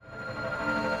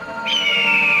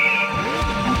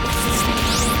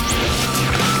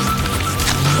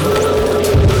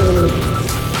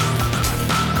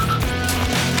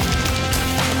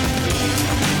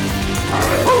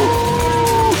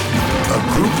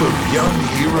of young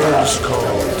heroes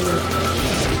called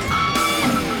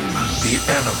the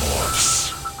Animorphs.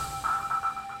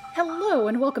 Hello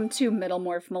and welcome to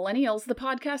Middlemorph Millennials, the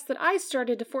podcast that I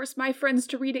started to force my friends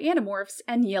to read Animorphs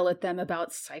and yell at them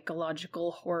about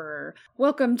psychological horror.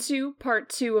 Welcome to part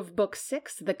 2 of book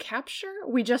 6, The Capture.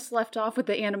 We just left off with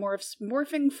the Animorphs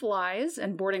morphing flies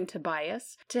and boarding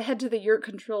Tobias to head to the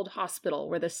Yurt-controlled hospital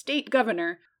where the state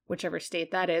governor, whichever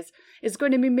state that is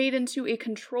going to be made into a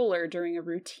controller during a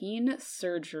routine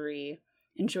surgery.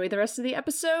 Enjoy the rest of the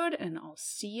episode, and I'll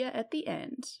see you at the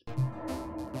end.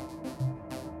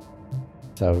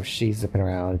 So she's zipping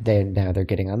around. Now they're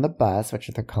getting on the bus, which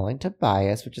they're calling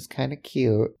Tobias, which is kind of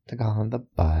cute to call him the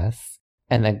bus.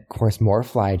 And then, of course, more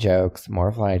fly jokes. And,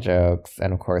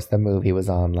 of course, the movie was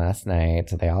on last night,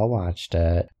 so they all watched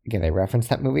it. Again, they referenced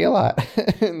that movie a lot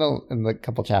in the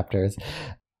couple chapters.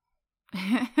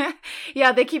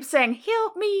 Yeah, they keep saying,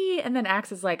 help me! And then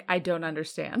Axe is like, I don't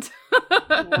understand.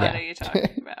 What are you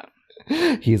talking about?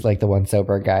 He's like the one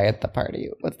sober guy at the party.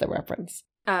 What's the reference?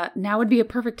 Now would be a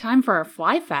perfect time for our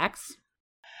fly facts.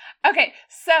 Okay,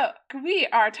 so we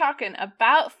are talking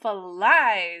about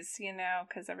flies,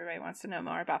 because everybody wants to know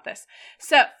more about this.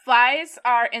 So flies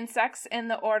are insects in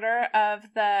the order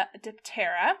of the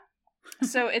Diptera.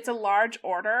 So it's a large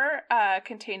order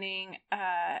containing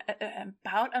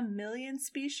about 1 million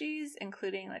species,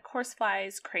 including like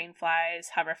horseflies, crane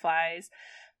flies, hoverflies,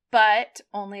 but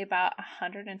only about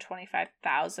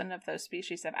 125,000 of those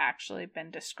species have actually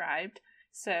been described.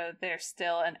 So there's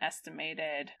still an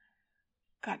estimated,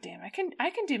 goddamn, I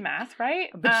can do math,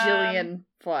 right? A bajillion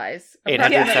flies.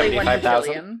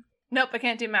 875,000? Nope, I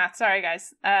can't do math. Sorry,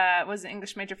 guys. Was an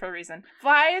English major for a reason.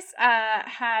 Flies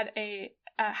have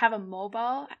a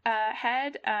mobile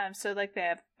head, so like they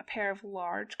have a pair of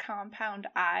large compound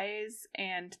eyes,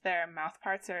 and their mouth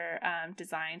parts are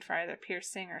designed for either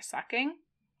piercing or sucking,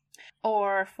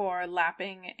 or for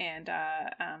lapping and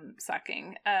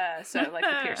sucking. So like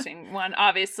the piercing one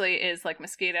obviously is like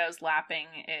mosquitoes, lapping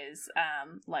is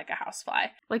like a housefly.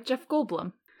 Like Jeff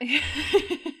Goldblum.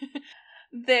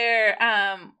 Their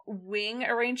wing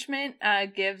arrangement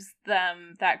gives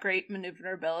them that great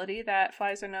maneuverability that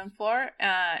flies are known for,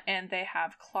 and they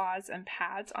have claws and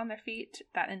pads on their feet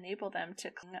that enable them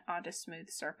to cling onto smooth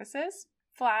surfaces.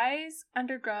 Flies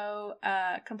undergo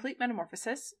complete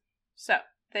metamorphosis, so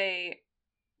they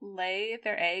lay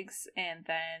their eggs and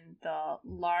then the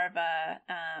larvae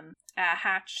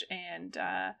hatch and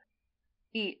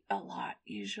eat a lot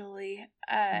usually,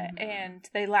 and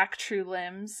they lack true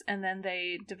limbs, and then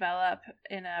they develop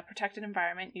in a protected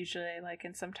environment, usually like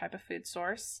in some type of food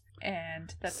source,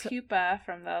 and the pupa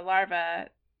from the larva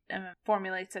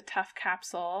formulates a tough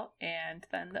capsule, and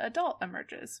then the adult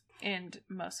emerges, and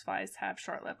most flies have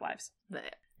short-lived lives.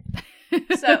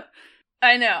 So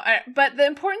I know, but the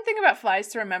important thing about flies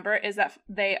to remember is that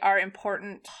they are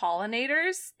important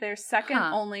pollinators. They're second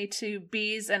only to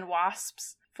bees and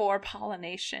wasps for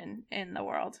pollination in the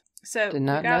world. So we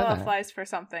got a lot of flies for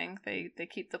something. They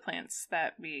keep the plants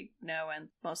that we know and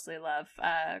mostly love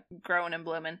growing and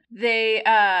blooming. They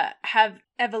have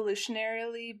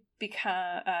evolutionarily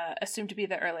become assumed to be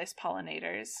the earliest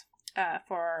pollinators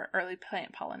for early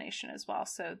plant pollination as well.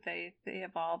 So they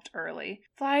evolved early.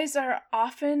 Flies are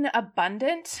often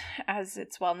abundant, as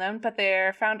it's well known, but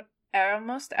they're found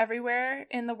almost everywhere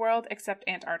in the world except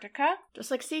Antarctica.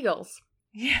 Just like seagulls.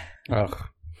 Yeah. Ugh.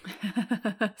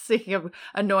 Speaking of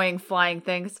annoying flying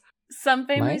things. Some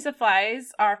families of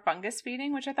flies are fungus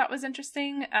feeding, which I thought was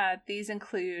interesting. These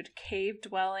include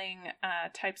cave-dwelling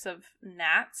types of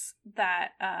gnats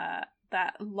that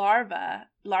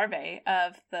larvae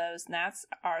of those gnats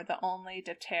are the only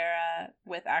Diptera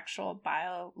with actual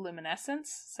bioluminescence.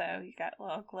 So you got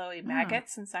little glowy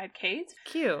maggots inside caves.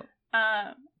 Cute.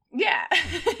 Yeah.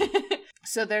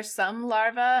 So there's some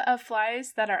larvae of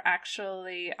flies that are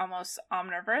actually almost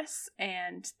omnivorous,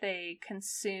 and they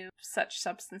consume such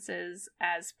substances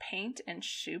as paint and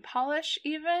shoe polish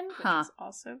even, which is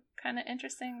also kind of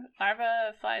interesting. Larvae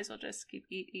of flies will just keep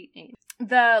eat.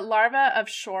 The larvae of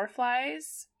shore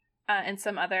flies and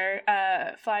some other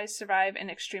flies survive in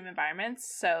extreme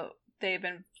environments, so they've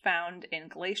been found in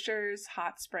glaciers,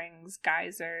 hot springs,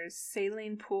 geysers,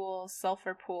 saline pools,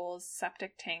 sulfur pools,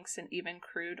 septic tanks, and even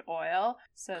crude oil.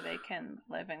 So they can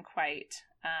live in quite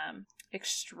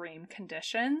extreme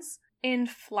conditions. In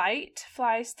flight,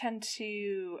 flies tend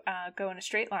to go in a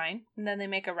straight line, and then they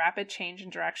make a rapid change in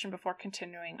direction before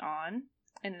continuing on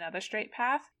in another straight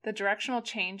path. The directional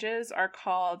changes are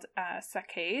called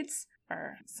saccades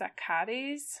or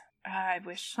saccades. I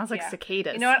wish. Sounds like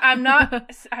cicadas. You know what? I'm not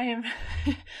a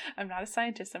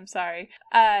scientist. I'm sorry.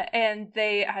 And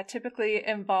they typically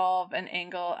involve an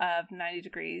angle of 90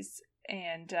 degrees,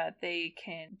 and they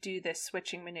can do this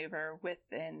switching maneuver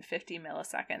within 50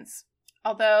 milliseconds.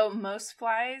 Although most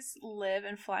flies live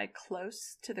and fly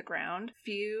close to the ground,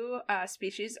 few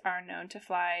species are known to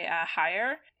fly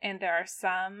higher, and there are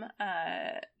some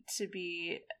to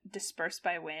be dispersed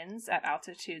by winds at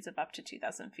altitudes of up to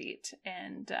 2,000 feet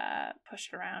and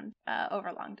pushed around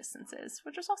over long distances,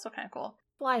 which is also kind of cool.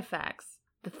 Fly facts.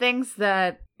 The things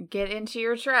that get into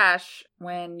your trash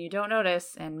when you don't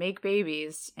notice and make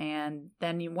babies, and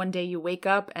then one day you wake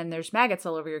up and there's maggots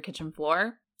all over your kitchen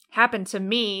floor. Happened to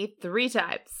me 3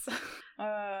 times.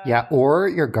 Yeah, or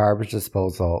your garbage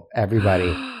disposal.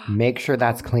 Everybody, make sure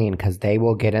that's clean because they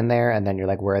will get in there and then you're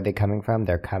like, where are they coming from?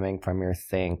 They're coming from your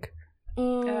sink.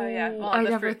 Oh, yeah. Well, I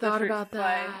never thought about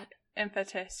that.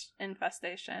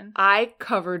 Infestation. I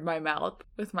covered my mouth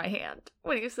with my hand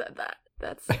when you said that.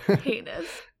 That's heinous.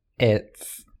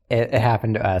 It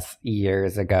happened to us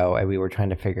years ago, and we were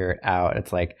trying to figure it out.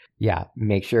 It's like, yeah,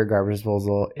 make sure your garbage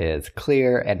disposal is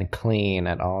clear and clean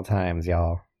at all times,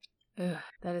 y'all. Ugh,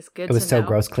 that is good. It was so know.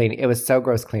 gross cleaning. It was so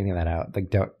gross cleaning that out. Like,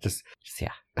 don't just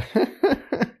yeah.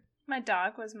 My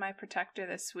dog was my protector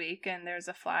this week, and there's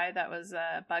a fly that was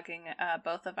bugging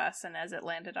both of us, and as it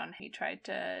landed on, he tried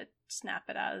to snap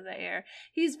it out of the air.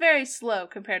 He's very slow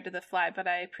compared to the fly, but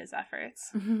I appreciate his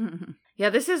efforts. Yeah,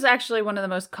 this is actually one of the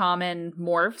most common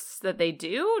morphs that they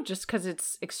do, just because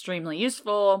it's extremely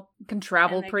useful, can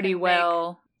travel pretty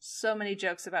well. So many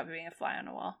jokes about being a fly on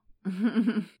a wall.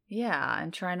 Yeah,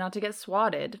 and try not to get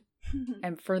swatted.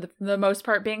 And for the most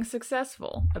part, being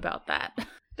successful about that.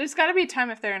 There's got to be a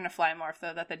time if they're in a fly morph,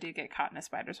 though, that they do get caught in a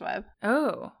spider's web.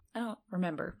 Oh, I don't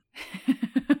remember.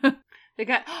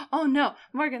 Oh no,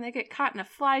 Morgan, they get caught in a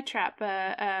fly trap,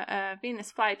 a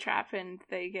Venus fly trap, and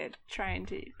they get trying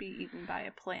to be eaten by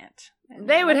a plant. And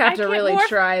they would have to really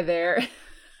try there.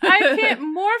 I can't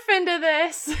morph into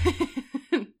this.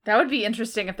 That would be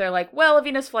interesting if they're like, well, a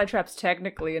Venus flytrap's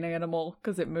technically an animal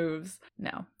because it moves.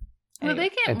 No. Well, they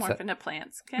can't morph into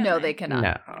plants, can No, they? they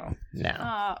cannot.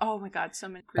 No. Oh my god, so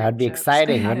many That'd be jokes.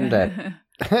 exciting, wouldn't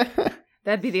it?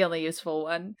 That'd be the only useful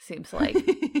one, seems like.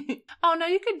 Oh no,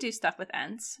 you could do stuff with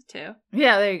ents, too.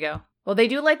 Yeah, there you go. Well, they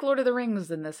do like Lord of the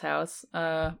Rings in this house.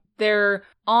 They're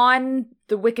on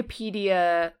the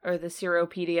Wikipedia or the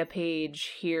Seropedia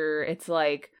page here. It's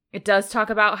like, it does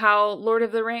talk about how Lord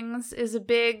of the Rings is a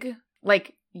big,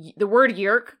 like, the word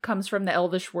Yerk comes from the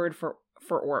Elvish word for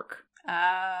orc.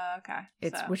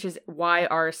 Okay. Which is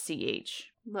YRCH.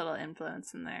 Little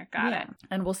influence in there. Got it.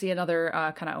 And we'll see another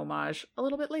kind of homage a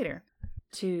little bit later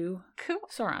to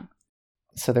Sauron.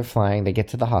 So they're flying, they get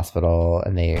to the hospital,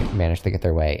 and they manage to get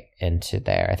their way into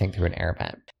there, I think through an air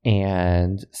vent.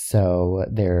 And so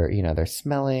they're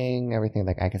smelling everything.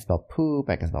 Like, I can smell poop,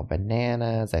 I can smell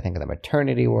bananas, I think of the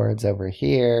maternity wards over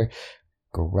here.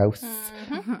 Gross.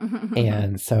 Mm-hmm.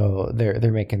 And so they're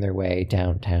making their way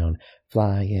downtown,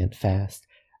 flying fast,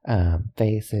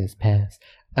 faces past.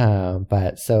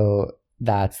 But so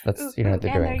that's they're doing and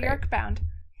they're great. York bound.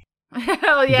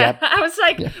 Hell yeah. Yep. I was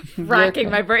like racking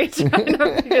my brain trying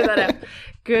to figure that out.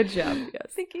 Good job.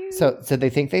 Yes. Thank you. So they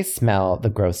think they smell the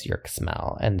gross Yerk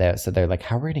smell. And they're like,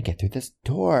 how are we going to get through this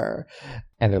door?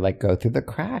 And they're like, go through the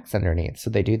cracks underneath. So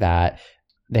they do that.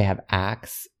 They have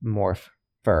Axe morph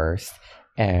first.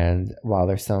 And while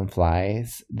they're still in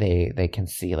flies, they can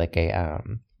see like a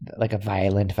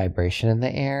violent vibration in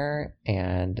the air.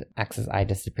 And Axe's eye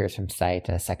disappears from sight,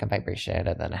 and a second vibration,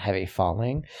 and then a heavy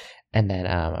falling. And then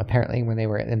apparently when they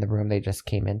were in the room they just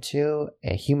came into,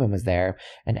 a human was there,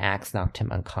 and Axe knocked him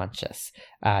unconscious,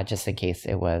 just in case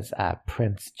it was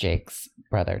Prince Jake's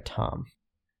brother Tom.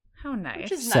 How nice.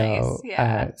 Which is nice,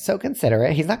 yeah. So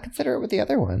considerate. He's not considerate with the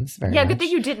other ones very much. Good thing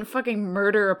you didn't fucking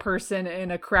murder a person in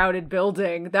a crowded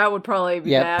building. That would probably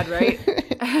be bad, right?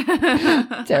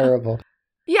 Terrible.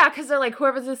 Yeah, because they're like,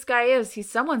 whoever this guy is,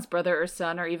 he's someone's brother or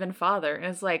son or even father. And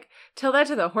it's like, tell that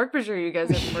to the Hork-Bajir you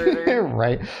guys have murdered.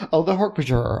 Right. Oh, the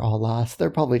Hork-Bajir are all lost. They're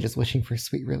probably just wishing for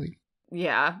sweet relief.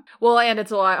 Yeah. Well, and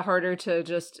it's a lot harder to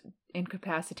just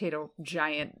incapacitate a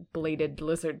giant bladed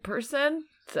lizard person.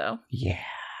 So. Yeah.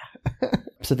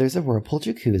 So there's a whirlpool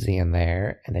jacuzzi in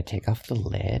there, and they take off the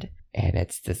lid, and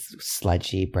it's this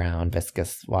sludgy, brown,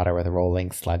 viscous water with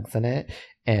rolling slugs in it.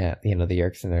 And, the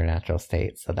Yerks in their natural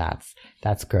state, so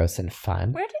that's gross and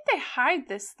fun. Where did they hide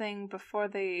this thing before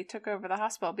they took over the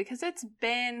hospital? Because it's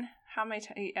been how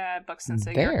many books since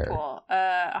the Yerk pool?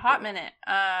 A hot minute.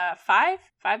 5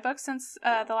 books since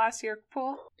the last Yerk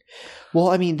pool. Well,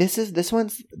 I mean, this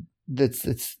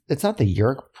it's not the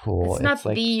Yerk pool. It's not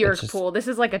like, the Yerk pool. This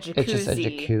is like a jacuzzi. It's just a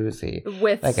jacuzzi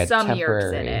with like some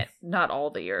Yerks in it. Not all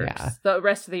the Yerks. Yeah. The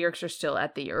rest of the Yerks are still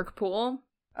at the Yerk pool.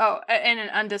 Oh, in an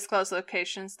undisclosed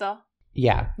location still?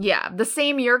 Yeah. Yeah, the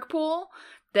same Yerk pool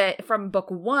that from book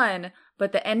 1,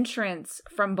 but the entrance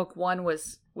from book 1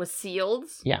 was sealed.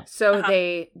 Yeah. So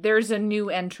there's a new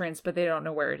entrance, but they don't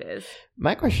know where it is.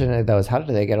 My question though is, how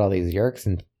did they get all these Yerks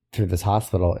through this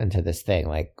hospital into this thing?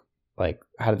 Like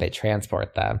how did they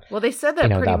transport them? Well, they said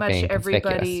that pretty much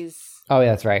everybody's. Oh,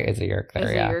 yeah, that's right. It's a Yerk there.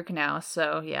 It's a Yerk now,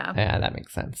 so yeah. Yeah, that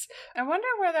makes sense. I wonder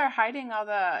where they're hiding all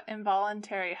the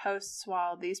involuntary hosts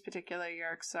while these particular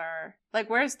Yerks are. Like,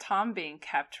 where's Tom being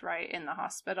kept, right, in the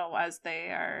hospital as they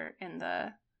are in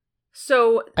the.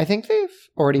 So I think they've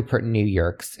already put new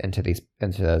Yerks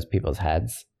into those people's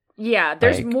heads. Yeah,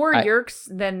 there's more Yerks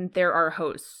than there are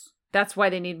hosts. That's why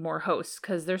they need more hosts,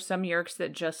 because there's some Yerks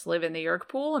that just live in the Yerk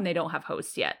pool and they don't have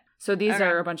hosts yet. So these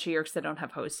are a bunch of Yerks that don't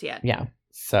have hosts yet. Yeah.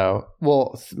 So,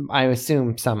 I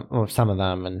assume some of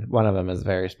them, and one of them is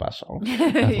very special.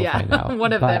 Yeah,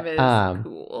 one of them is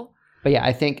cool. But yeah,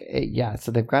 I think,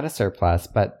 so they've got a surplus,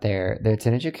 but it's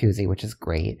in a jacuzzi, which is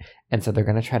great. And so they're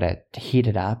going to try to heat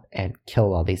it up and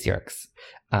kill all these Yerks.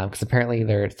 Because apparently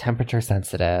they're temperature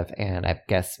sensitive and I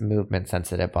guess movement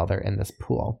sensitive while they're in this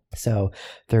pool. So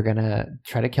they're going to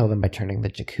try to kill them by turning the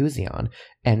jacuzzi on.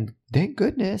 And thank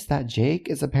goodness that Jake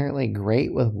is apparently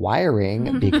great with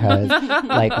wiring, because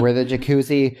like where the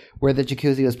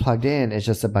jacuzzi was plugged in is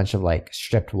just a bunch of like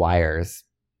stripped wires.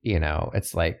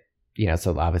 It's like,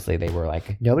 so obviously they were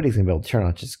like, nobody's going to be able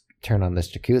to turn on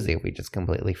this jacuzzi if we just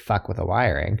completely fuck with the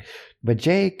wiring. But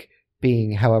Jake,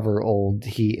 being however old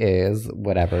he is,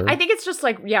 whatever. I think it's just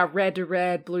like, red to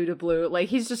red, blue to blue. Like,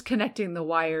 he's just connecting the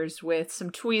wires with some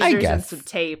tweezers and some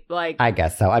tape. Like, I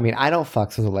guess so. I mean, I don't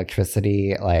fucks with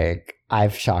electricity. Like,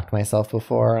 I've shocked myself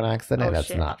before on accident. Oh, That's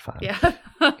shit. not fun.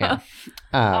 Yeah.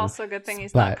 Also, good thing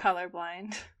he's not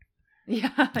colorblind. Yeah.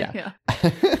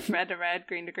 Red to red,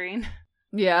 green to green.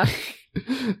 Yeah.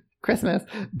 Christmas.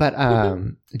 But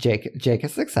Jake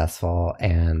is successful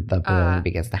and the balloon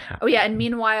begins to happen. Oh yeah, and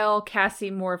meanwhile Cassie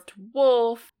morphed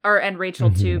Wolf and Rachel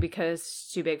too, because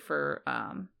it's too big for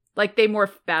they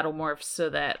battle morph so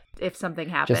that if something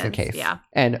happens, just in case. Yeah.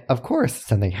 And of course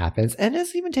something happens, and it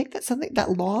doesn't even take that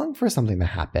long for something to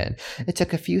happen. It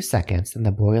took a few seconds and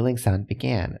the boiling sound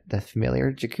began, the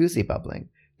familiar jacuzzi bubbling.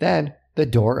 Then the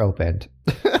door opened.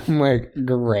 I'm like,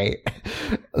 great.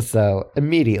 So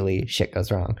immediately shit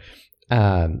goes wrong.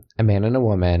 A man and a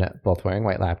woman, both wearing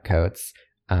white lab coats,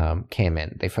 came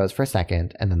in. They froze for a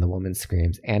second, and then the woman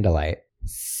screams, "Andalite."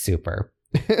 Super.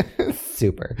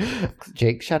 Super.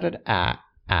 Jake shouted at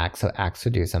Axe, so Axe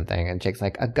would do something, and Jake's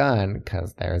like, a gun,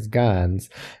 because there's guns.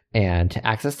 And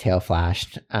Axe's tail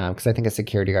flashed, because I think a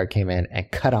security guard came in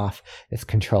and cut off his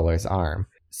controller's arm.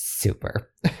 Super.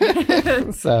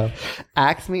 So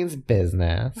Axe means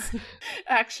business.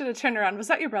 Axe should have turned around. Was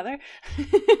that your brother?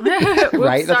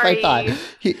 Right? Sorry. That's what I thought.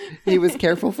 He was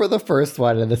careful for the first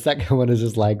one, and the second one is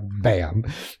just like bam.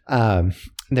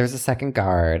 There's a second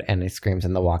guard, and he screams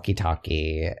in the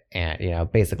walkie-talkie,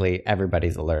 and basically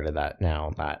everybody's alerted that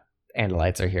now that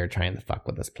Andalites are here trying to fuck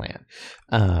with this plan.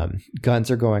 Guns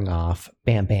are going off,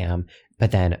 bam bam,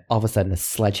 but then all of a sudden a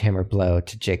sledgehammer blow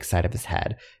to Jake's side of his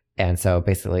head. And so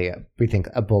basically we think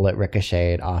a bullet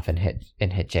ricocheted off and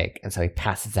hit Jake. And so he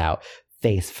passes out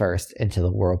face first into the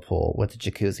whirlpool with the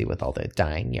jacuzzi with all the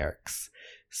dying Yerks.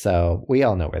 So we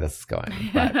all know where this is going.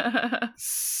 But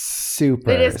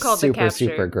super, it is called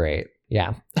super great.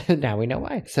 Yeah. Now we know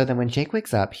why. So then when Jake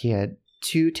wakes up, he had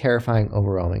two terrifying,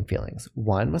 overwhelming feelings.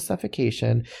 One was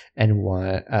suffocation, and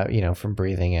one, from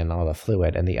breathing in all the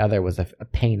fluid. And the other was a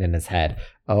pain in his head.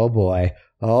 Oh boy.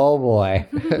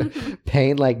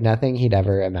 Pain like nothing he'd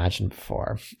ever imagined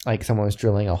before. Like someone was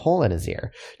drilling a hole in his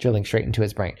ear, drilling straight into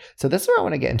his brain. So this is where I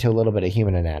want to get into a little bit of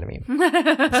human anatomy.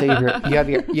 So you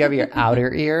have your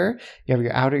outer ear,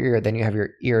 then you have your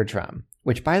eardrum.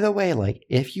 Which, by the way, like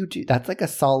if you do, that's a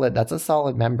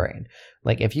solid membrane.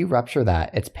 Like if you rupture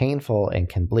that, it's painful and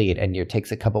can bleed, and it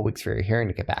takes a couple weeks for your hearing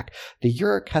to get back. The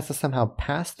Yerk has to somehow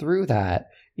pass through that,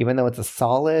 even though it's a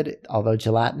solid, although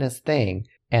gelatinous thing,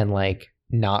 and like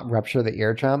not rupture the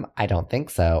eardrum. I don't think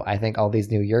so. I think all these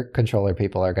new Yerk controller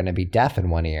people are going to be deaf in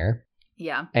one ear.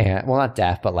 Yeah. And well, not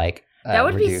deaf, but like that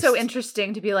would reduced. be so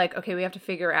interesting to be like, okay, we have to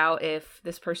figure out if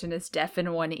this person is deaf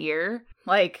in one ear.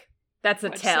 Like that's a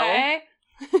What'd tell. say?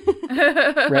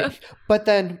 Right. But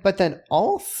then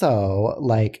also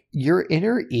like your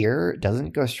inner ear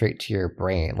doesn't go straight to your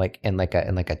brain like in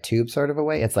a tube sort of a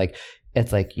way. It's like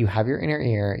it's like you have your inner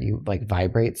ear, you like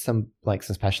vibrate some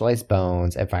specialized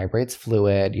bones, it vibrates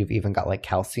fluid, you've even got like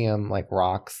calcium like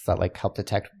rocks that like help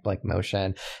detect like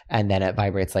motion, and then it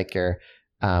vibrates like your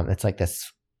it's like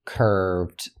this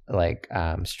curved like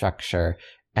structure,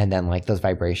 and then like those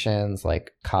vibrations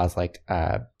like cause like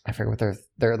I forget what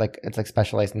they're like, it's like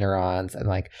specialized neurons, and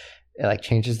like it like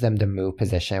changes them to move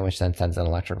position, which then sends an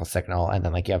electrical signal, and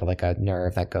then like you have like a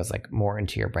nerve that goes like more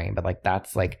into your brain. But like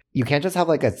that's like, you can't just have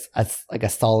like a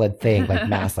solid thing like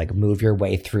mass like move your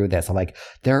way through this. I'm like,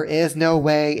 there is no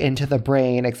way into the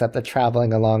brain except the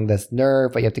traveling along this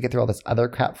nerve, but you have to get through all this other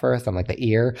crap first. I'm like, the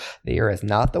ear is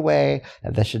not the way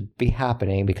that this should be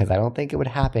happening, because I don't think it would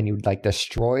happen. You'd like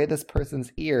destroy this person's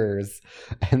ears,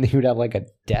 and then you'd have like a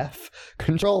deaf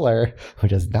controller,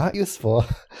 which is not useful.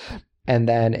 And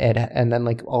then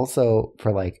like also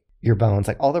for like your bones,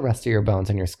 like all the rest of your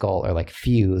bones in your skull are like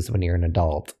fused when you're an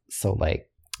adult. So like,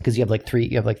 because you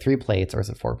have three plates, or is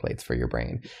it 4 plates for your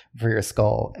brain, for your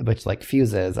skull, which like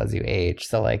fuses as you age.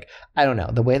 So like, I don't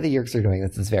know, the way the Yeerks are doing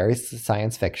this is very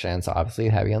science fiction. So obviously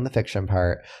heavy on the fiction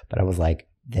part, but I was like,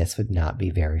 this would not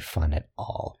be very fun at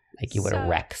all. Like you would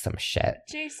wreck some shit.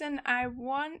 Jason, I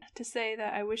want to say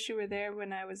that I wish you were there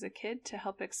when I was a kid to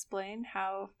help explain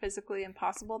how physically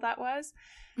impossible that was.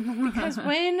 Because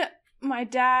when my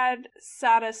dad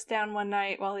sat us down one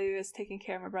night while he was taking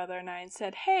care of my brother and I and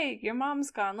said, "Hey, your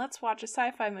mom's gone. Let's watch a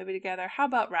sci-fi movie together. How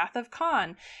about Wrath of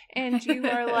Khan?" And you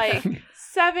are like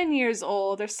 7 years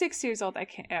old or 6 years old.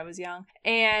 I was young.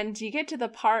 And you get to the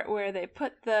part where they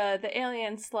put the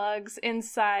alien slugs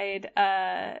inside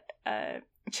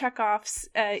Chekhov's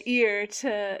ear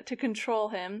to control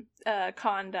him.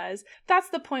 Khan does. That's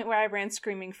the point where I ran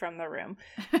screaming from the room.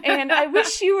 And I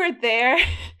wish you were there.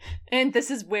 And this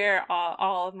is where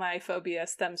all of my phobia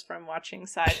stems from, watching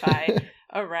sci-fi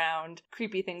around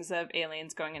creepy things of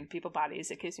aliens going into people's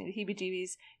bodies. It gives me the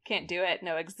heebie-jeebies. Can't do it.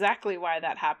 Know exactly why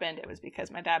that happened. It was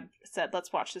because my dad said,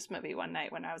 "Let's watch this movie" one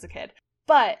night when I was a kid.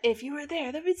 But if you were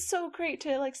there, that'd be so great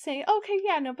to like say, "Okay,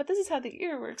 yeah, no, but this is how the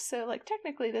ear works. So like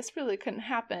technically this really couldn't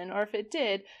happen. Or if it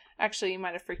did, actually you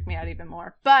might have freaked me out even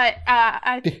more." But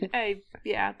I'd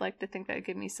like to think that would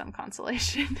give me some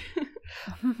consolation.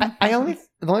 The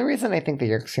only reason I think the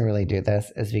Yeerks can really do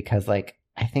this is because like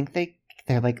I think they're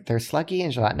sluggy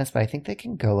and gelatinous, but I think they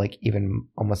can go like even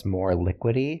almost more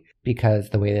liquidy, because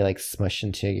the way they like smush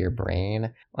into your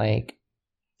brain, like.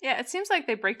 Yeah, it seems like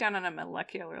they break down on a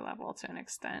molecular level to an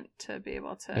extent to be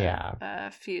able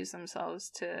to fuse themselves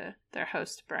to their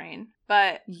host brain.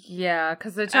 But yeah,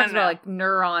 because it talks about like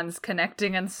neurons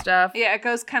connecting and stuff. Yeah, it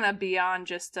goes kind of beyond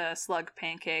just a slug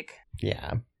pancake.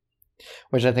 Yeah,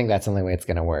 which I think that's the only way it's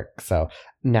going to work. So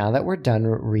now that we're done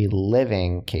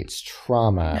reliving Kate's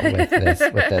trauma with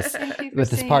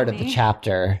this part of the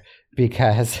chapter,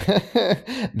 because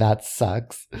that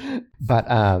sucks. But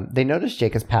they notice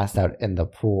Jake is passed out in the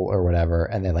pool or whatever,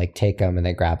 and they like take him and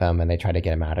they grab him and they try to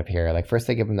get him out of here. Like first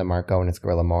they give him the Marco and his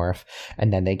gorilla morph,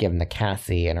 and then they give him the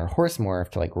Cassie and her horse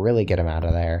morph to like really get him out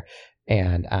of there.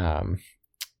 And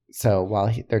so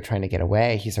while they're trying to get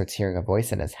away, he starts hearing a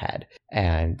voice in his head,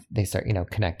 and they start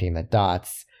connecting the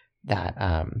dots that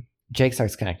Jake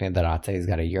starts connecting the dots that he's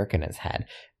got a Yeerk in his head.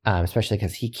 Especially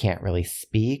because he can't really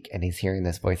speak and he's hearing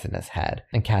this voice in his head,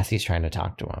 and Cassie's trying to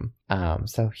talk to him.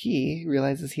 So he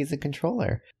realizes he's a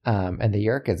controller. And the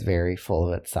Yeerk is very full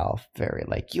of itself, very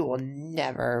like, "You will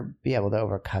never be able to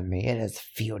overcome me. It is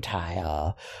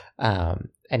futile." And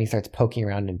he starts poking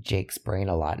around in Jake's brain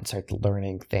a lot and starts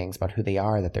learning things about who they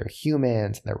are, that they're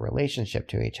humans, and their relationship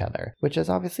to each other, which is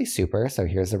obviously super. So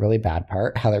here's the really bad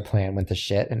part, how their plan went to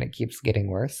shit and it keeps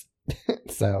getting worse.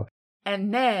 So.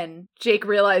 And then Jake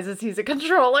realizes he's a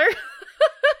controller.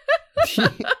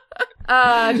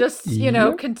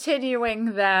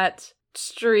 Continuing that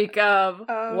streak of,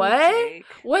 what? Jake.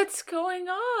 What's going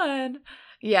on?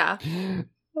 Yeah.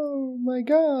 Oh my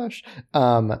gosh.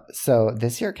 So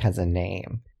this Yeerk has a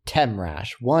name.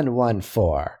 Temrash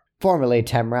 114. Formerly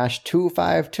Temrash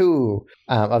 252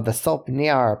 of the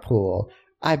Sulpniar pool.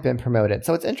 I've been promoted.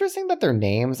 So it's interesting that their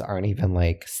names aren't even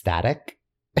like static.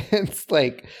 It's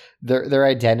like their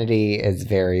identity is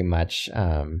very much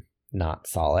not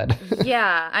solid.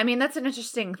 Yeah, I mean that's an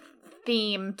interesting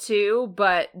theme too,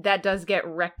 but that does get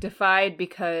rectified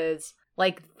because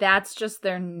like that's just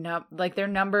their their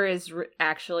number is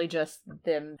actually just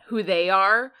them who they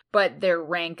are, but their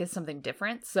rank is something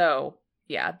different. So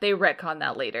yeah, they retcon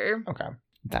that later. Okay.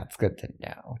 That's good to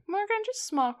know. Morgan, just a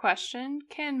small question.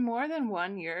 Can more than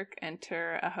one Yeerk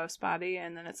enter a host body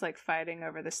and then it's like fighting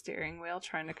over the steering wheel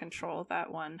trying to control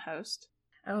that one host?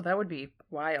 Oh, that would be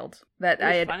wild.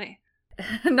 Funny.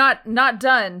 Not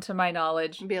done, to my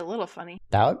knowledge. It'd be a little funny.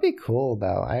 That would be cool,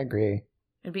 though. I agree.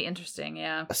 It'd be interesting,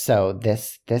 yeah. So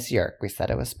this Yeerk, we said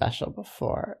it was special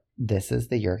before. This is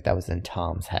the Yeerk that was in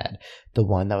Tom's head. The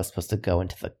one that was supposed to go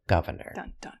into the governor.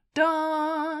 Dun, dun,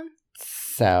 dun.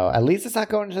 So at least it's not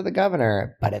going to the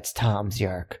governor, but it's Tom's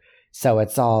Yeerk. So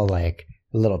it's all like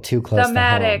a little too close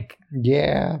Thematic. to home.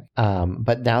 Yeah.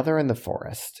 But now they're in the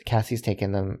forest. Cassie's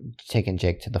taking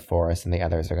Jake to the forest, and the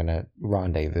others are gonna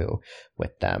rendezvous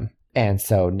with them. And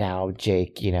so now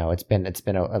Jake, you know, it's been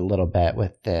a little bit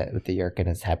with the Yeerk and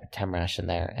his head, Temrash in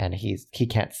there, and he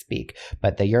can't speak,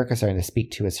 but the Yeerk is starting to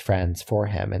speak to his friends for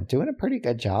him and doing a pretty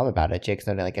good job about it. Jake's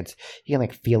noting he can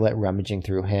like feel it rummaging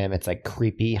through him. It's like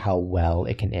creepy how well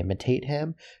it can imitate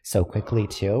him so quickly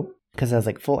too, because it has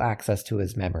like full access to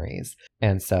his memories,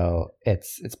 and so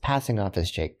it's passing off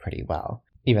as Jake pretty well,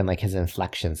 even like his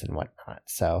inflections and whatnot.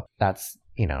 So that's,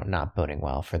 you know, not boding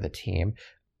well for the team.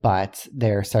 But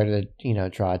they're starting to, you know,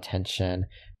 draw attention.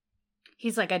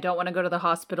 He's like, I don't want to go to the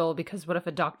hospital because what if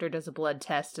a doctor does a blood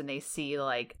test and they see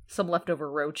like some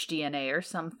leftover roach DNA or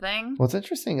something? Well, it's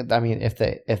interesting. I mean, if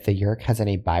the Yeerk has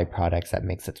any byproducts that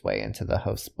makes its way into the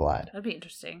host's blood, That'd be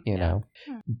interesting. you know.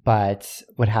 But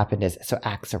what happened is, so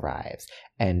Axe arrives,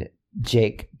 and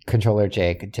Controller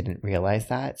Jake didn't realize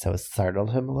that, so it startled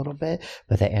him a little bit.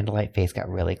 But the Andalite face got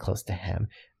really close to him.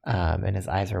 And his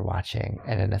eyes were watching,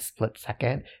 and in a split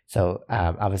second, so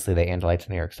obviously the Andalites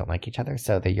and the Yeerks don't like each other,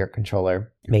 so the Yeerk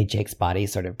controller made Jake's body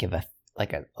sort of give a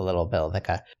little bit of like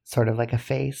a sort of like a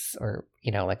face, or,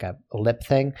 you know, like a lip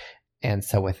thing. And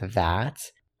so with that,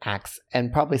 Axe,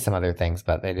 and probably some other things,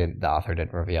 but the author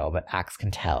didn't reveal, but Axe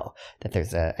can tell that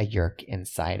there's a Yeerk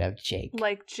inside of Jake.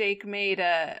 Like Jake made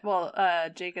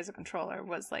Jake as a controller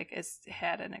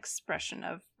had an expression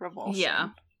of revulsion. Yeah.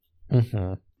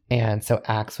 Mm-hmm. And so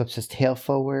Axe whips his tail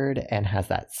forward and has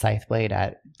that scythe blade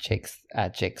at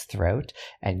Jake's throat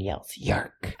and yells,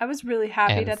 "Yeerk!" I was really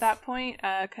happy at that point,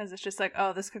 because it's just like,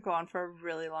 oh, this could go on for a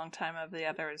really long time of the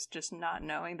others just not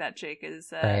knowing that Jake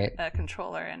is a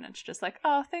controller, and it's just like,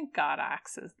 oh, thank God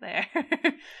Axe is there.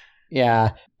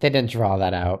 Yeah, they didn't draw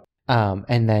that out.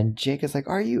 And then Jake is like,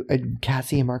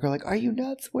 Cassie and Mark are like, "Are you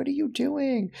nuts? What are you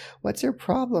doing? What's your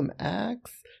problem,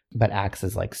 Axe?" But Axe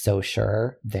is like so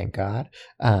sure, thank God,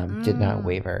 did not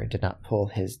waver, did not pull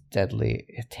his deadly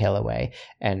tail away.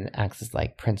 And Axe is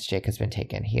like, "Prince Jake has been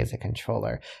taken. He is a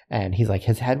controller." And he's like,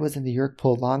 his head was in the Yeerk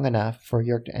pool long enough for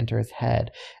Yeerk to enter his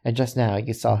head. And just now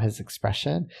you saw his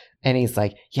expression. And he's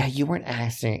like, "Yeah, you weren't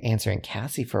answering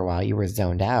Cassie for a while. You were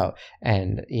zoned out."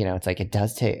 And, you know, it's like it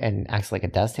does take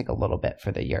a little bit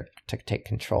for the Yeerk to take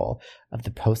control of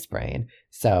the post brain.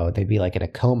 So they'd be like in a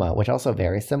coma, which also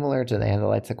very similar to the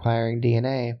Andalites acquiring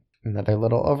DNA. Another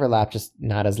little overlap, just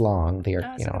not as long. The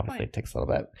Yeerk, obviously takes a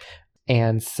little bit.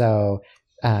 And so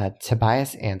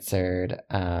Tobias answered,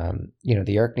 the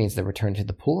Yeerk needs to return to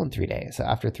the pool in 3 days. So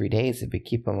after 3 days, if we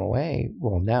keep him away,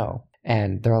 we'll know.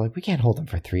 And they're all like, "We can't hold him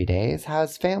for 3 days. How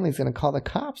his family's going to call the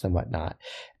cops and whatnot?"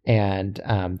 And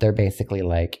they're basically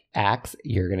like, "Axe,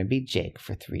 you're going to be Jake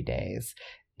for 3 days."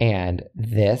 And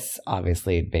this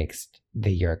obviously makes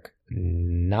the Yeerk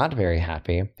not very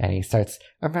happy. And he starts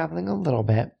unraveling a little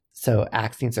bit. So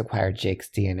Axe needs to acquire Jake's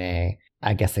DNA,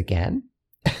 I guess, again.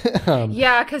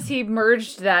 Yeah, because he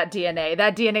merged that DNA.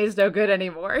 That DNA is no good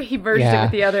anymore. He merged it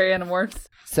with the other Animorphs.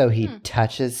 So he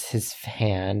touches his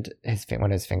hand,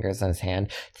 one of his fingers on his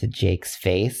hand, to Jake's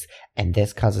face, and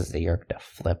this causes the Yeerk to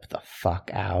flip the fuck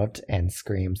out and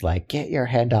screams like, "Get your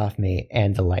hand off me,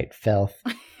 Andalite filth."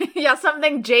 Yeah,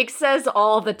 something Jake says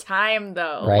all the time,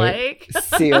 though. Right? Like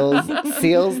seals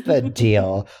the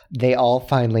deal. They all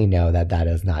finally know that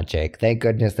is not Jake. Thank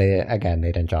goodness they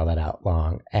didn't draw that out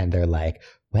long, and they're like,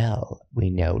 "Well, we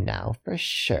know now for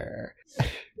sure."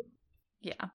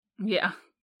 Yeah.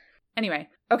 Anyway,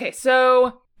 okay,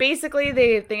 so basically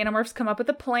the Animorphs come up with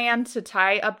a plan to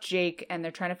tie up Jake, and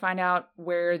they're trying to find out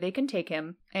where they can take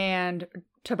him. And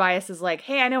Tobias is like,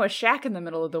 "Hey, I know a shack in the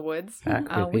middle of the woods.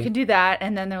 We can do that."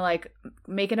 And then they're like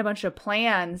making a bunch of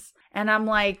plans. And I'm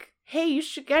like, "Hey, you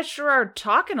guys sure are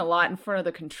talking a lot in front of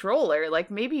the controller. Like,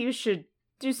 maybe you should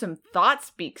do some thought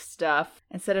speak stuff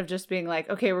instead of just being like,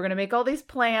 okay, we're going to make all these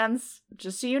plans.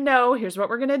 Just so you know, here's what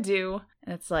we're going to do."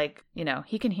 And it's like,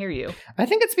 he can hear you. I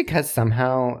think it's because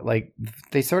somehow, like,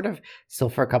 they sort of still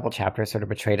for a couple chapters sort of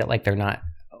betrayed it. Like, they're not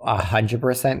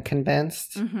 100%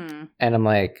 convinced. Mm-hmm. And I'm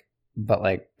like, but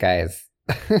like, guys,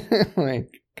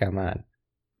 like, come on.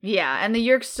 Yeah, and the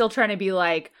Yeerk's still trying to be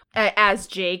like, as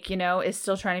Jake, is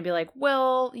still trying to be like,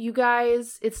 "Well, you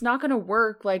guys, it's not going to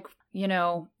work. Like, you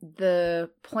know, the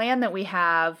plan that we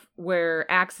have where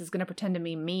Axe is going to pretend to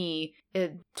be me,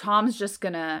 Tom's just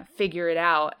going to figure it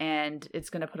out and it's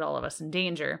going to put all of us in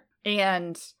danger.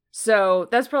 And so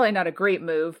that's probably not a great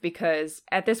move because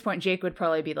at this point, Jake would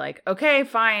probably be like, okay,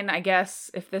 fine, I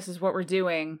guess if this is what we're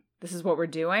doing, this is what we're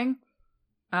doing.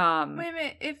 Wait a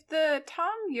minute, if the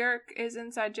Tom Yeerk is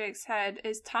inside Jake's head,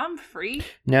 is Tom free?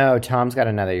 No, Tom's got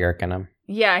another Yeerk in him.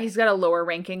 Yeah, he's got a lower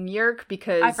ranking Yeerk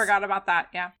because I forgot about that,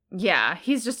 yeah. Yeah,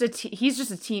 he's just a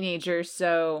teenager,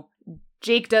 so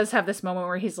Jake does have this moment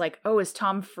where he's like, oh, is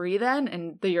Tom free then?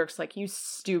 And the Yeerk's like, you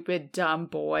stupid, dumb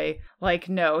boy. Like,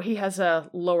 no, he has a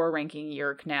lower ranking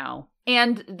Yeerk now.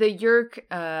 And the Yeerk,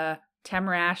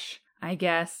 Temrash, I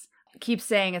guess, keeps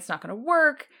saying it's not going to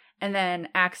work. And then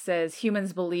Axe says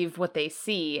humans believe what they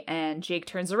see. And Jake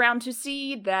turns around to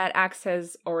see that Axe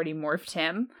has already morphed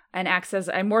him. And Axe says,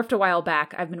 I morphed a while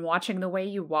back. I've been watching the way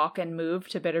you walk and move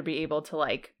to better be able to,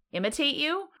 like, imitate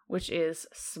you. Which is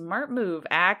smart move,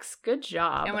 Axe. Good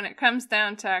job. And when it comes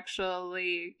down to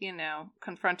actually, you know,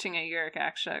 confronting a Yeerk,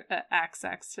 Axe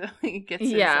actually gets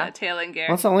his tail in gear.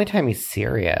 Well, it's the only time he's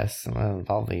serious with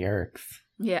all the Yeerks.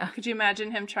 Yeah. Could you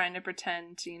imagine him trying to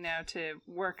pretend, you know, to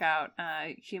work out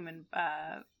human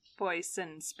voice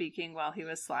and speaking while he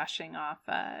was slashing off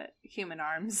human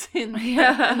arms in the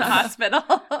hospital?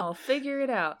 I'll figure it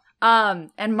out.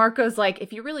 And Marco's like,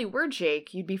 if you really were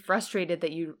Jake, you'd be frustrated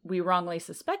that we wrongly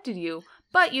suspected you,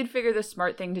 but you'd figure the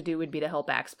smart thing to do would be to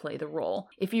help Axe play the role.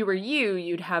 If you were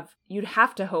you'd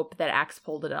have to hope that Axe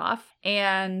pulled it off.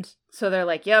 And so they're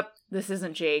like, yep, this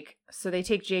isn't Jake. So they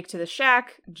take Jake to the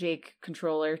shack, Jake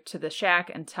controller to the shack,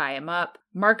 and tie him up.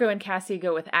 Marco and Cassie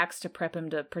go with Axe to prep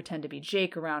him to pretend to be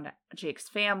Jake around Jake's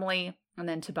family. And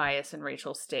then Tobias and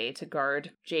Rachel stay to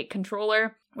guard Jake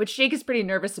controller, which Jake is pretty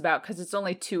nervous about because it's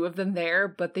only 2 of them there,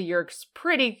 but the Yeerk's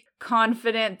pretty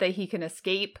confident that he can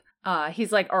escape.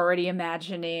 He's like already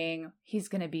imagining he's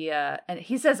going to be and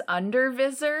he says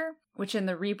undervisor, which in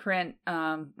the reprint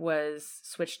was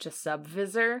switched to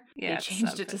subvisor. Yeah, they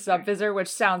changed it to subvisor, which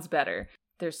sounds better.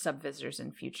 There's subvisors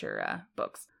in future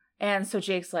books. And so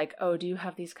Jake's like, oh, do you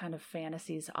have these kind of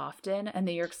fantasies often? And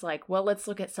the Yeerk's like, well, let's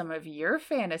look at some of your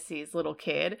fantasies, little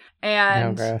kid.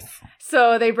 And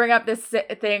so they bring up this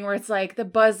thing where it's like the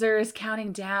buzzer is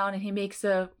counting down and he makes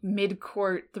a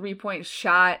mid-court 3-point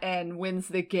shot and wins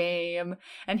the game.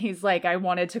 And he's like, I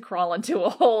wanted to crawl into a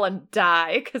hole and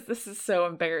die because this is so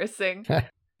embarrassing.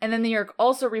 And then the Yeerk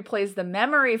also replays the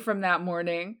memory from that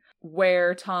morning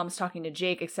where Tom's talking to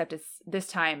Jake, except this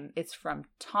time it's from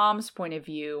Tom's point of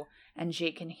view, and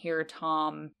Jake can hear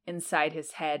Tom inside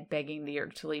his head begging the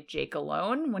Yeerk to leave Jake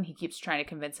alone when he keeps trying to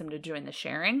convince him to join the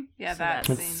sharing. Yeah, so that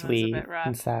scene sweet was a bit rough.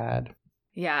 And sad.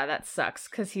 Yeah, that sucks,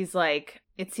 because he's like,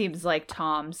 it seems like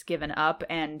Tom's given up,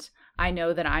 and I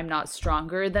know that I'm not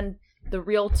stronger than the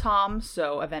real Tom,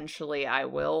 so eventually I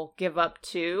will give up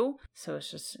too. So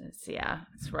it's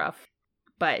rough.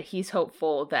 But he's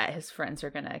hopeful that his friends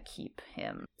are going to keep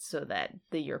him so that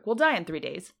the Yeerk will die in 3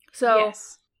 days. So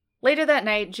later that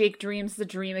night, Jake dreams the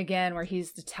dream again where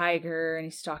he's the tiger and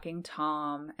he's stalking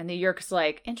Tom. And the Yeerk's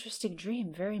like, interesting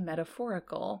dream, very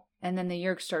metaphorical. And then the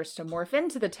Yeerk starts to morph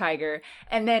into the tiger.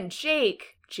 And then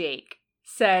Jake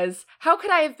says, how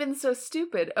could I have been so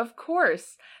stupid? Of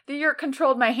course. The Yeerk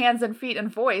controlled my hands and feet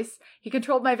and voice. He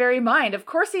controlled my very mind. Of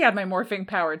course he had my morphing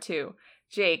power too.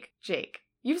 Jake.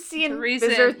 You've seen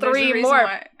Visor 3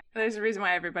 morph. There's a reason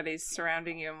why everybody's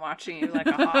surrounding you and watching you like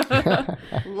a hawk.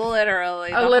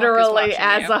 Literally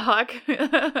as a hawk.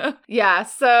 Yeah,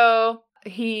 so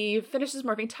he finishes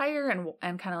morphing tiger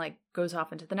and kind of like goes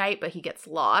off into the night, but he gets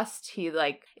lost. He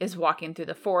like is walking through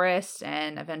the forest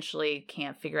and eventually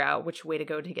can't figure out which way to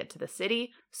go to get to the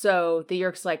city. So the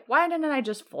Yeerk's like, why didn't I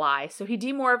just fly? So he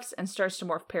demorphs and starts to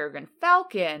morph Peregrine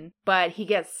Falcon, but he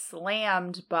gets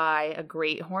slammed by a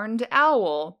great horned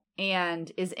owl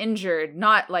and is injured,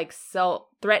 not like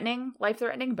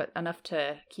life-threatening, but enough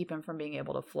to keep him from being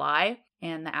able to fly.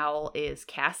 And the owl is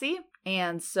Cassie.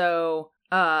 And so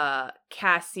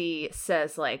Cassie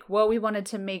says like, well, we wanted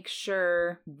to make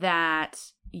sure that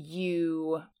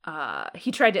he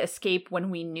tried to escape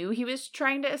when we knew he was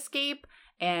trying to escape,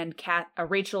 and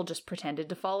Rachel just pretended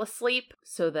to fall asleep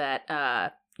so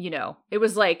that it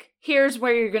was like, here's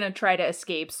where you're gonna try to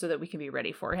escape so that we can be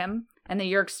ready for him. And the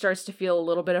Yeerk starts to feel a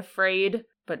little bit afraid,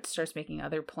 but starts making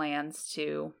other plans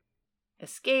to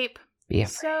escape. Yeah.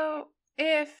 So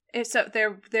If so,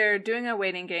 they're doing a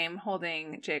waiting game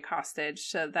holding Jake hostage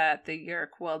so that the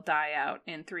Yeerk will die out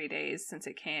in 3 days since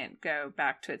it can't go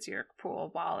back to its Yeerk pool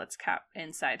while it's capped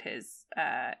inside his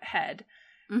head.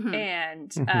 Mm-hmm.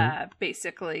 And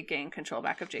basically gain control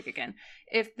back of Jake again.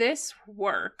 If this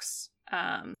works,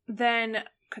 Then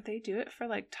could they do it for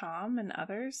like Tom and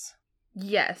others?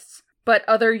 Yes. But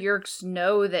other Yeerks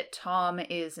know that Tom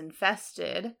is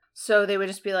infested. So they would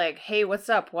just be like, hey, what's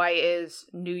up? Why is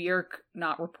New Yeerk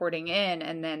not reporting in?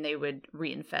 And then they would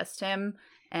reinfest him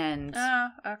and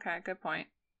okay, good point.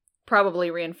 Probably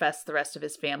reinfest the rest of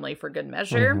his family for good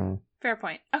measure. Mm-hmm. Fair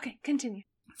point. Okay, continue.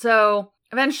 So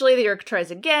eventually the Yeerk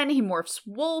tries again. He morphs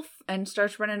wolf and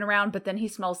starts running around, but then he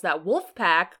smells that wolf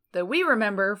pack that we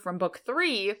remember from book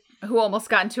 3, who almost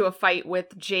got into a fight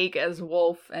with Jake as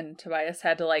wolf, and Tobias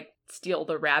had to like steal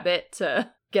the rabbit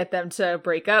to get them to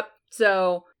break up.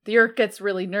 So the Yeerk gets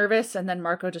really nervous, and then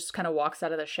Marco just kind of walks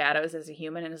out of the shadows as a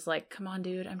human and is like, come on,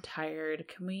 dude, I'm tired.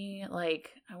 Can we,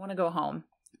 I want to go home.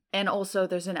 And also,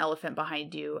 there's an elephant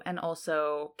behind you. And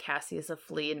also, Cassie is a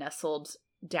flea nestled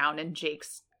down in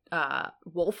Jake's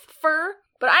wolf fur.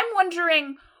 But I'm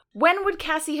wondering, when would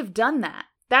Cassie have done that?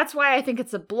 That's why I think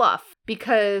it's a bluff.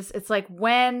 Because it's like,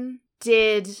 when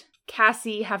did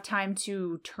Cassie have time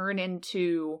to turn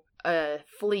into a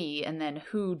flea, and then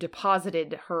who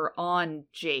deposited her on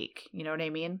Jake? You know what I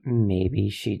mean? Maybe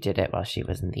she did it while she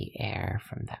was in the air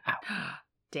from the owl.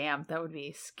 Damn, that would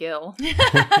be skill.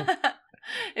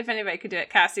 If anybody could do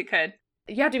it, Cassie could.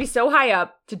 You have to be so high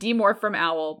up to demorph from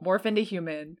owl, morph into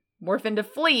human, morph into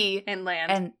flea, and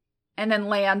land. And then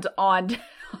land on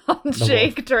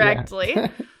Jake wolf. directly. Yeah.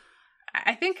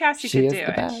 I think Cassie could do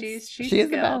it. She's she is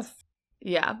the best.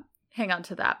 Yeah. Hang on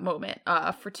to that moment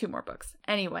for 2 more books.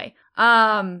 Anyway.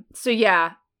 So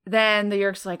yeah. Then the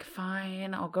Yeerk's like,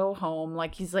 fine, I'll go home.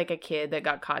 Like, he's like a kid that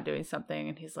got caught doing something,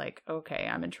 and he's like, okay,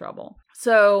 I'm in trouble.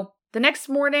 So the next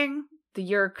morning, the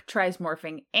Yeerk tries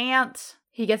morphing ant.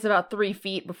 He gets about 3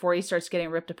 feet before he starts getting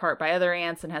ripped apart by other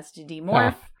ants and has to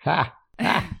demorph.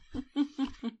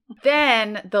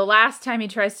 Then, the last time he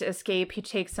tries to escape, he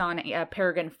takes on a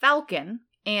peregrine falcon.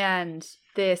 And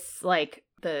this,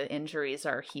 the injuries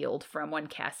are healed from when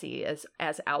Cassie, as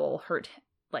Owl, hurt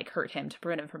him to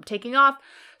prevent him from taking off.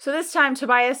 So this time,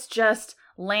 Tobias just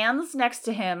lands next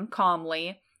to him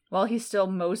calmly while he's still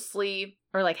mostly,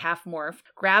 or half morphed,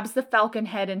 grabs the falcon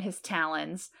head in his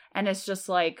talons, and it's just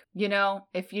like,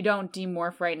 if you don't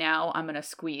demorph right now, I'm gonna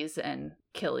squeeze and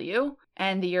kill you.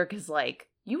 And the Yeerk is like,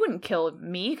 you wouldn't kill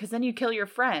me, because then you'd kill your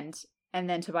friend. And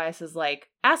then Tobias is like,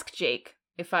 ask Jake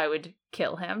if I would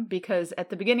kill him, because at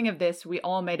the beginning of this, we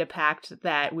all made a pact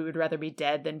that we would rather be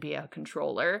dead than be a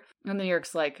controller. And the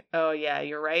Yeerk's like, oh yeah,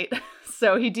 you're right.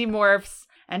 So he demorphs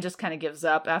and just kind of gives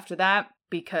up after that,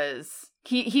 because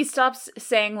he stops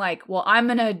saying well, I'm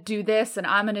gonna do this and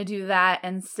I'm gonna do that.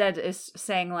 Instead is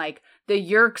saying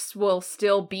the Yeerks will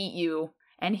still beat you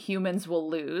and humans will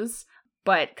lose,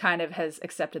 but kind of has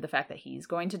accepted the fact that he's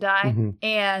going to die. Mm-hmm.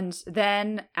 And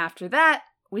then after that,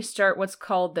 we start what's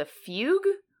called the fugue,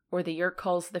 or the Yeerk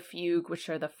calls the fugue, which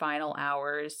are the final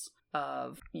hours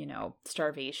of,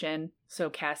 starvation.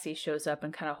 So Cassie shows up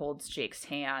and kind of holds Jake's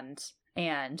hand.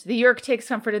 And the Yeerk takes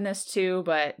comfort in this too,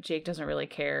 but Jake doesn't really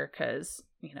care because,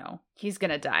 he's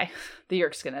gonna die. The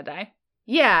Yeerk's gonna die.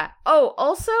 Yeah. Oh,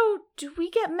 also, do we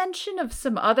get mention of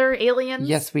some other aliens?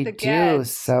 Yes, we The do.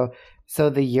 Geds. So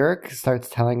the Yeerk starts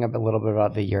telling a little bit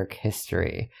about the Yeerk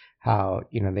history. How,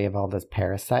 they have all those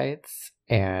parasites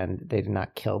and they did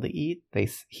not kill to eat. The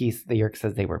Yeerk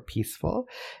says they were peaceful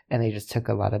and they just took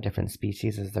a lot of different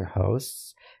species as their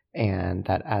hosts, and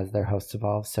that as their hosts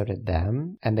evolved, so did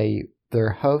them. And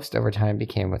their host over time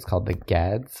became what's called the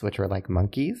Geds, which were like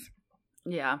monkeys.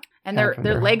 Yeah. And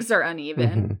their legs are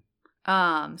uneven.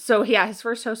 Mm-hmm. So yeah, his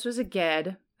first host was a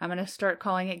Ged. I'm going to start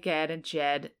calling it Ged and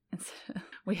Jed.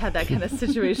 We had that kind of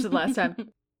situation last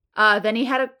time. Then he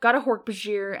got a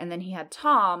Hork-Bajir, and then he had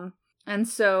Tom. And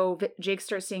so Jake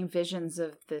starts seeing visions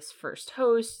of this first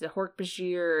host, the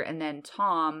Hork-Bajir, and then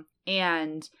Tom.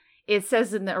 And it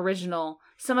says in the original,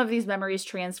 some of these memories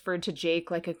transferred to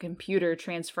Jake like a computer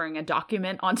transferring a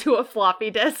document onto a floppy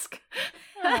disk.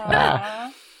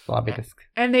 Floppy disk.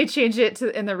 And they change it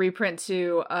in the reprint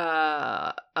to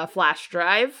a flash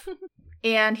drive.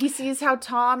 And he sees how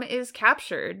Tom is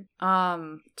captured.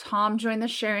 Tom joined the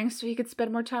sharing so he could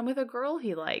spend more time with a girl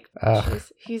he liked.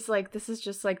 He's like, this is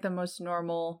just the most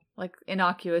normal,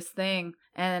 innocuous thing.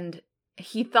 And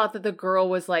he thought that the girl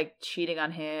was cheating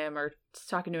on him or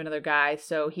talking to another guy.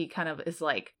 So he kind of is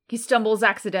he stumbles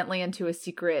accidentally into a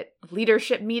secret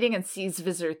leadership meeting and sees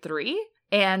Visitor 3.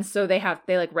 And so they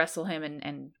wrestle him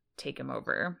and take him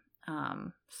over.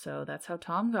 So that's how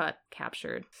Tom got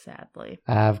captured, sadly.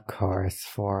 Of course,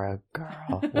 for a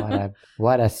girl.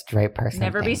 What a straight person.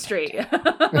 Never be thing. straight.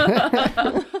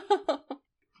 The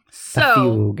So,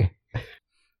 fugue.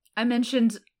 I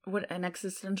mentioned an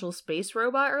existential space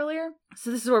robot earlier.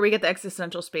 So this is where we get the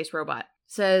existential space robot.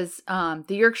 Says, the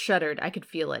Yeerk shuddered. I could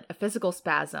feel it. A physical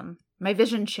spasm. My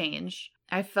vision changed.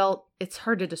 I felt, it's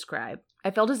hard to describe.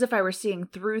 I felt as if I were seeing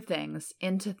through things,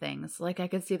 into things, like I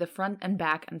could see the front and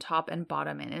back and top and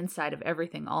bottom and inside of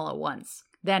everything all at once.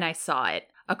 Then I saw it.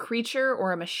 A creature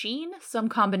or a machine? Some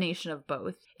combination of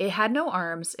both. It had no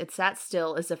arms. It sat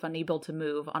still as if unable to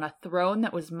move on a throne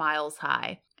that was miles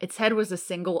high. Its head was a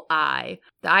single eye.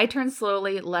 The eye turned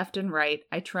slowly left and right.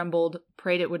 I trembled,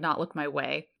 prayed it would not look my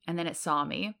way. And then it saw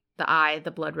me. The eye,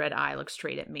 the blood red eye, looked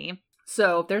straight at me.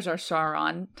 So there's our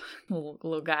Sauron,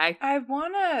 little guy. I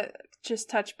want to just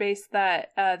touch base that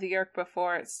the Yeerk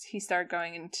before he started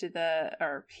going into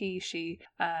she,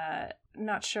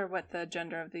 not sure what the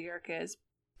gender of the Yeerk is.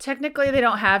 Technically, they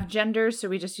don't have genders, so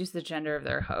we just use the gender of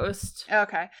their host.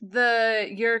 Okay. The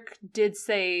Yeerk did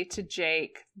say to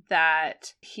Jake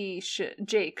that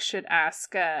Jake should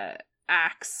ask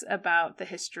Axe about the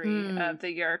history of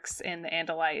the Yeerks and the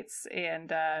Andalites, and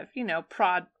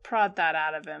prod that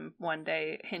out of him one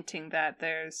day, hinting that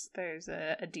there's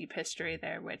a deep history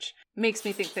there, which makes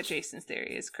me think that Jason's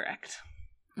theory is correct.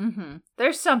 Mm-hmm.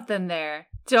 There's something there.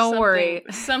 Don't worry.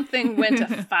 Something went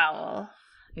afoul.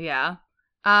 Yeah.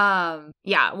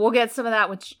 We'll get some of that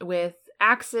with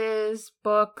Axe's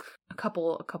book, a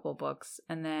couple books,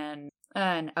 and then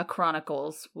a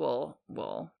Chronicles will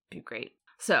be great.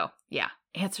 So, yeah,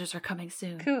 answers are coming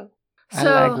soon. Cool.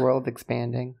 So, I like world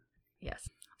expanding. Yes.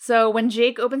 So when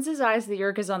Jake opens his eyes, the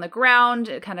Yeerk is on the ground.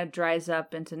 It kind of dries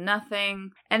up into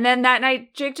nothing. And then that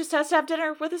night, Jake just has to have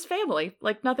dinner with his family.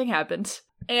 Like nothing happened.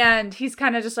 And he's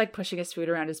kind of just like pushing his food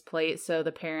around his plate. So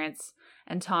the parents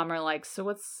and Tom are like, so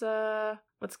what's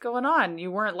going on? You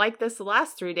weren't like this the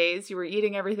last 3 days. You were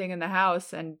eating everything in the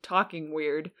house and talking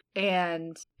weird.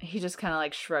 And he just kind of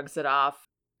like shrugs it off.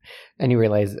 And you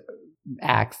realize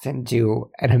Axe didn't do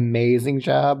an amazing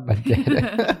job, but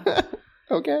did.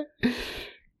 Okay.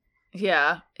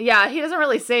 Yeah, he doesn't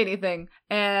really say anything.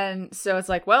 And so it's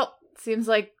like, well, seems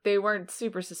like they weren't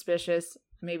super suspicious.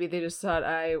 Maybe they just thought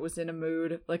I was in a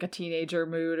mood, like a teenager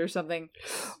mood or something.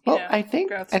 Well, I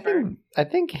think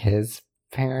his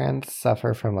parents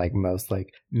suffer from like most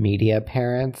like media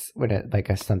parents when it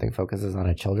like something focuses on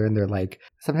a children. They're like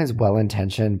sometimes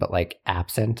well-intentioned but like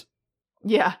absent.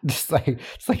 Yeah. Just like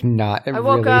not. I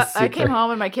woke up, I came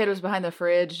home and my kid was behind the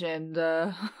fridge, and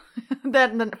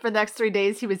then for the next 3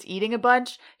 days he was eating a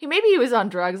bunch. Maybe he was on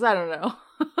drugs, I don't know.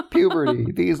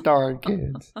 Puberty, these darn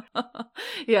kids.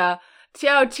 Yeah.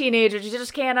 Teenagers, you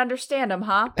just can't understand them,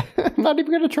 huh? I'm not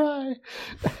even gonna try.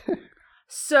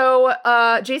 So,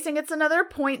 Jason gets another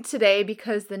point today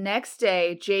because the next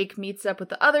day, Jake meets up with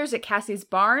the others at Cassie's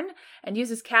barn and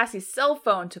uses Cassie's cell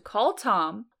phone to call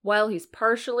Tom while he's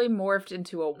partially morphed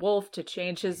into a wolf to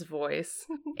change his voice.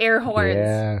 Air horns.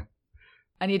 Yeah.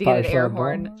 I need to get an air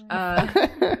horn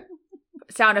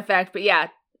sound effect, but yeah,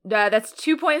 that's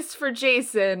 2 points for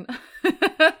Jason.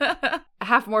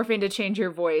 Half morphine to change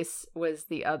your voice was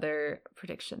the other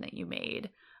prediction that you made.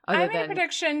 I made a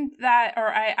prediction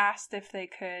I asked if they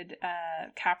could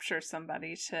capture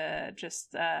somebody to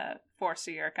just force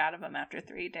a Yeerk out of them after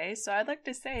 3 days. So I'd like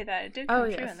to say that it did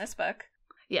come true in this book.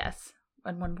 Yes.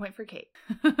 And 1 point for Kate.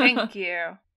 Thank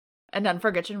you. And none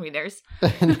for Gretchen Wieners.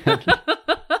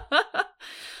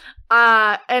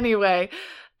 Anyway.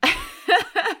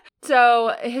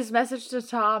 So his message to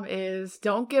Tom is,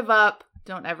 don't give up.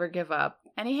 Don't ever give up.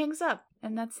 And he hangs up.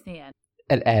 And that's the end.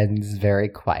 It ends very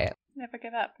quiet. Never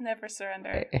give up, never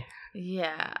surrender.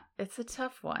 Yeah, it's a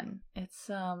tough one. It's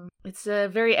a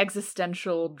very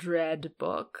existential dread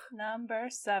book. Number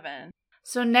 7.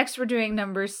 So next we're doing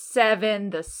number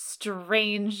 7, The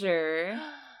Stranger.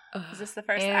 Is this the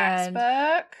first Axe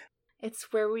book?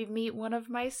 It's where we meet one of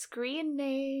my screen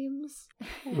names.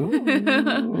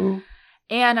 Ooh.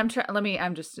 And I'm just going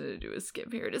to do a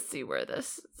skip here to see where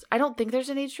this... I don't think there's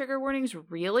any trigger warnings,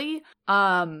 really.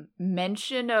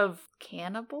 Mention of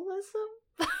cannibalism?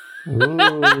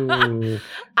 Ooh.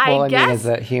 I guess. Is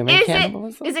it human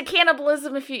cannibalism? Is it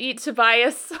cannibalism if you eat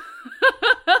Tobias?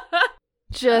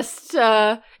 Just,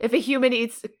 if a human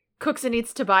cooks and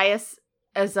eats Tobias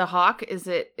as a hawk, is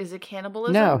it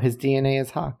cannibalism? No, his DNA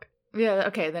is hawk. Yeah,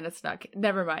 okay, then it's not.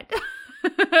 Never mind.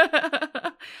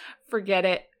 Forget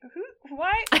it.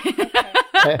 What?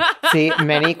 Okay. See,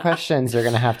 many questions you're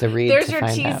going to have to read. There's to your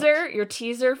find teaser. Out. Your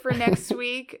teaser for next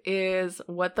week is,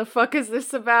 what the fuck is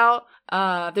this about?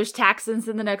 There's Taxons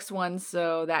in the next one,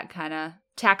 so that kind of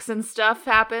Taxon stuff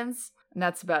happens, and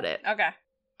that's about it. Okay.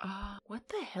 What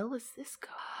the hell is this?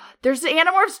 There's the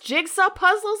Animorphs jigsaw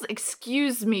puzzles?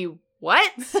 Excuse me,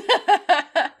 what?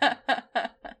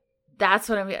 That's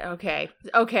what I'm...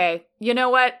 Okay. You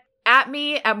know what? At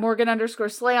me, at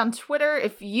Morgan_Slay on Twitter,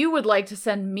 if you would like to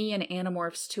send me an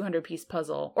Animorphs 200-piece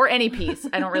puzzle, or any piece,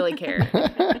 I don't really care.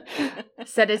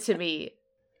 Send it to me,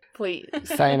 please.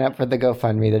 Sign up for the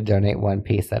GoFundMe to donate one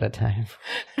piece at a time.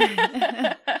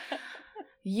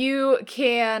 You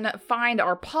can find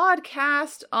our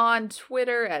podcast on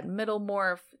Twitter at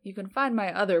Middlemorph. You can find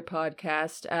my other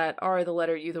podcast at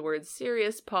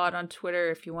Serious Pod on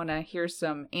Twitter if you want to hear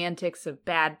some antics of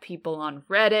bad people on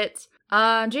Reddit.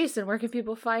 Jason, where can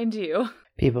people find you?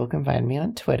 People can find me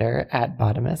on Twitter at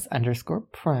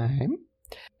Bottomus_Prime.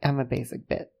 I'm a basic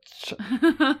bitch.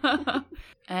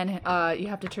 And you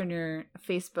have to turn your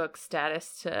Facebook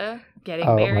status to getting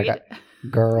married. My God.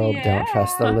 Girl, Don't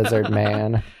trust the lizard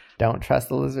man. Don't trust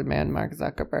the lizard man, Mark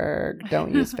Zuckerberg.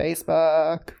 Don't use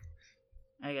Facebook.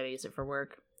 I gotta use it for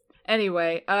work.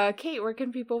 Anyway, Kate, where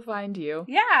can people find you?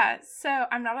 Yeah, so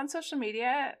I'm not on social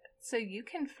media, so you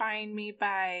can find me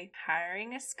by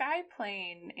hiring a sky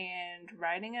plane and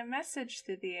writing a message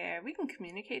through the air. We can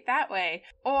communicate that way.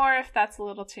 Or if that's a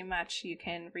little too much, you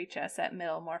can reach us at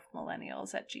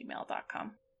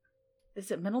middlemorphmillennials@gmail.com. Is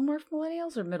it Middlemorph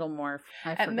Millennials or Middlemorph?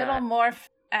 I forgot.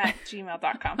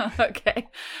 Middlemorph@gmail.com. Okay.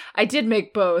 I did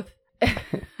make both.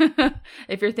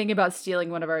 If you're thinking about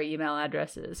stealing one of our email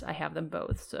addresses, I have them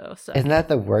both. So isn't that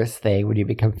the worst thing when you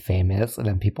become famous and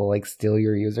then people like steal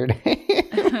your username?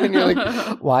 And you're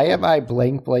like, why am I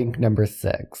blank blank number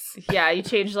 6? Yeah, you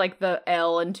change like the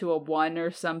L into a 1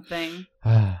 or something.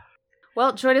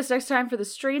 Well, join us next time for The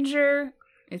Stranger.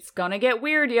 It's gonna get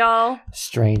weird, y'all.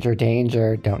 Stranger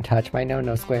danger. Don't touch my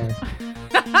no-no square.